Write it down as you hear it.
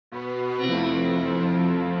When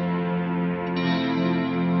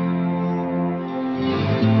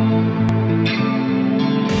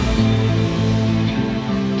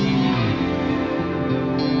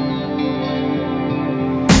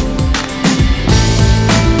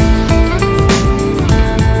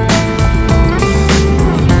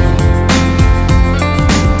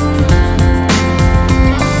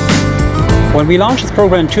we launched this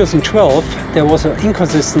program in 2012, there was an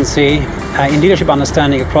inconsistency in leadership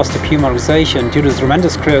understanding across the PUMA organization due to the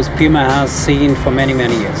tremendous growth PUMA has seen for many,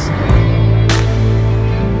 many years.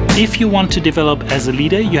 If you want to develop as a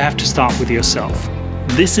leader, you have to start with yourself.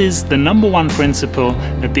 This is the #1 principle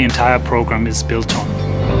that the entire program is built on.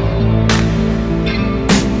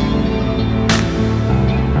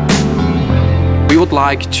 We would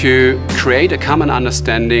like to create a common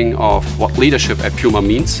understanding of what leadership at PUMA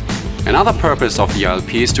means. Another purpose of the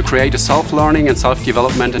ILP is to create a self-learning and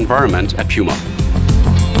self-development environment at PUMA.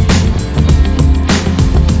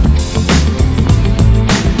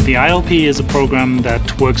 The ILP is a program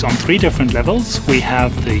that works on 3 different levels. We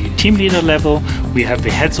have the team leader level, we have the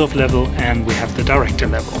heads of level, and we have the director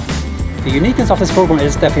level. The uniqueness of this program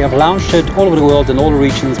is that we have launched it all over the world in all the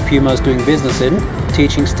regions PUMA is doing business in,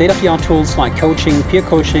 teaching state-of-the-art tools like coaching, peer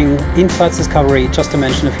coaching, insights discovery, just to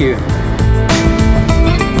mention a few.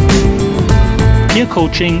 Peer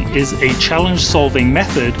coaching is a challenge-solving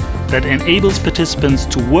method that enables participants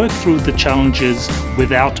to work through the challenges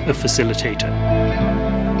without a facilitator.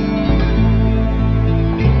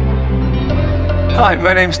 Hi,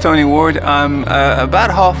 my name's Tony Ward. I'm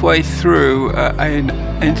about halfway through an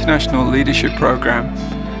international leadership program,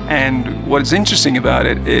 and what's interesting about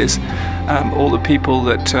it is all the people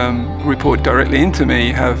that report directly into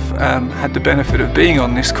me have had the benefit of being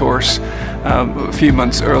on this course a few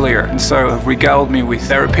months earlier, and so have regaled me with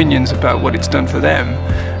their opinions about what it's done for them,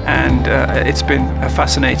 and it's been a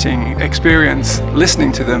fascinating experience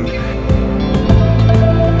listening to them.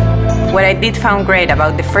 What I did find great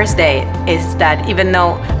about the first day is that even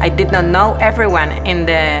though I did not know everyone in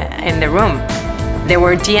the room, there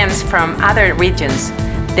were GMs from other regions.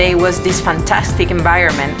 There was this fantastic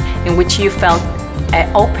environment in which you felt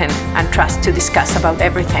open and trust to discuss about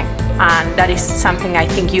everything. And that is something I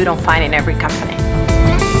think you don't find in every company.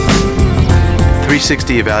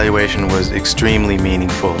 360 evaluation was extremely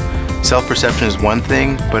meaningful. Self-perception is one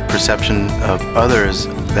thing, but perception of others,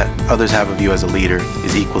 that others have of you as a leader,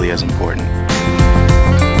 is equally as important.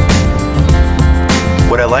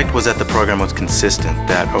 What I liked was that the program was consistent,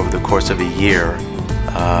 that over the course of a year,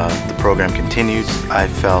 the program continued. I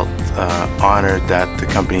felt honored that the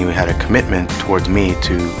company had a commitment towards me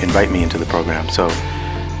to invite me into the program. So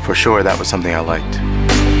for sure, that was something I liked.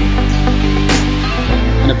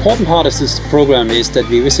 An important part of this program is that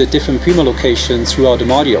we visit different PUMA locations throughout the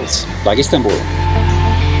modules, like Istanbul.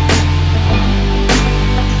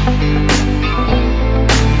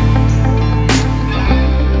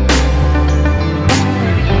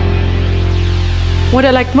 What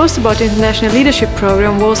I liked most about the International Leadership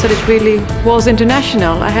Program was that it really was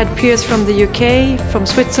international. I had peers from the UK, from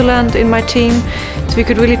Switzerland in my team, so we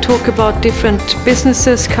could really talk about different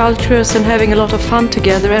businesses, cultures, and having a lot of fun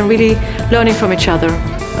together and really learning from each other.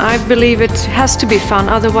 I believe it has to be fun,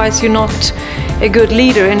 otherwise you're not a good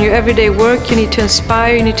leader. In your everyday work you need to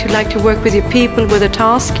inspire, you need to like to work with your people, with a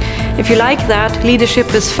task. If you like that,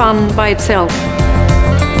 leadership is fun by itself.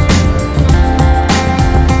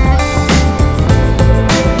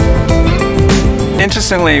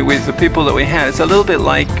 Interestingly, with the people that we had, it's a little bit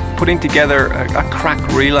like putting together a crack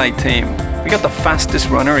relay team. We got the fastest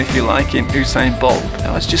runner, if you like, in Usain Bolt.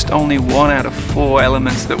 That was just only 1 out of 4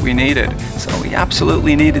 elements that we needed. So we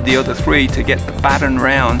absolutely needed the other 3 to get the baton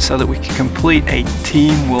round so that we could complete a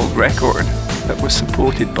team world record that was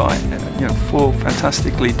supported by 4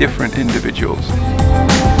 fantastically different individuals.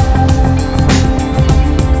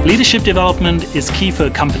 Leadership development is key for a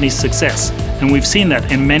company's success, and we've seen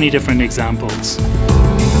that in many different examples.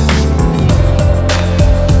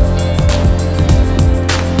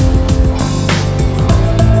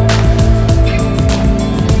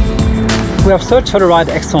 We have searched for the right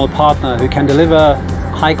external partner who can deliver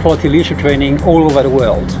high-quality leadership training all over the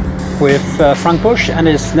world. With Frank Bush and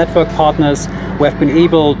his network partners, we have been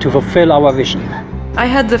able to fulfill our vision. I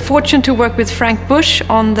had the fortune to work with Frank Bush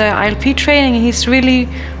on the ILP training. He's really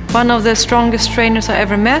one of the strongest trainers I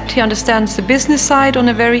ever met. He understands the business side on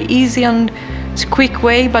a very easy and quick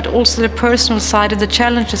way, but also the personal side of the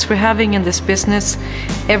challenges we're having in this business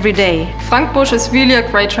every day. Frank Bush is really a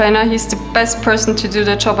great trainer. He's the best person to do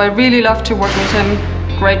the job. I really love to work with him.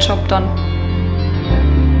 Great job done.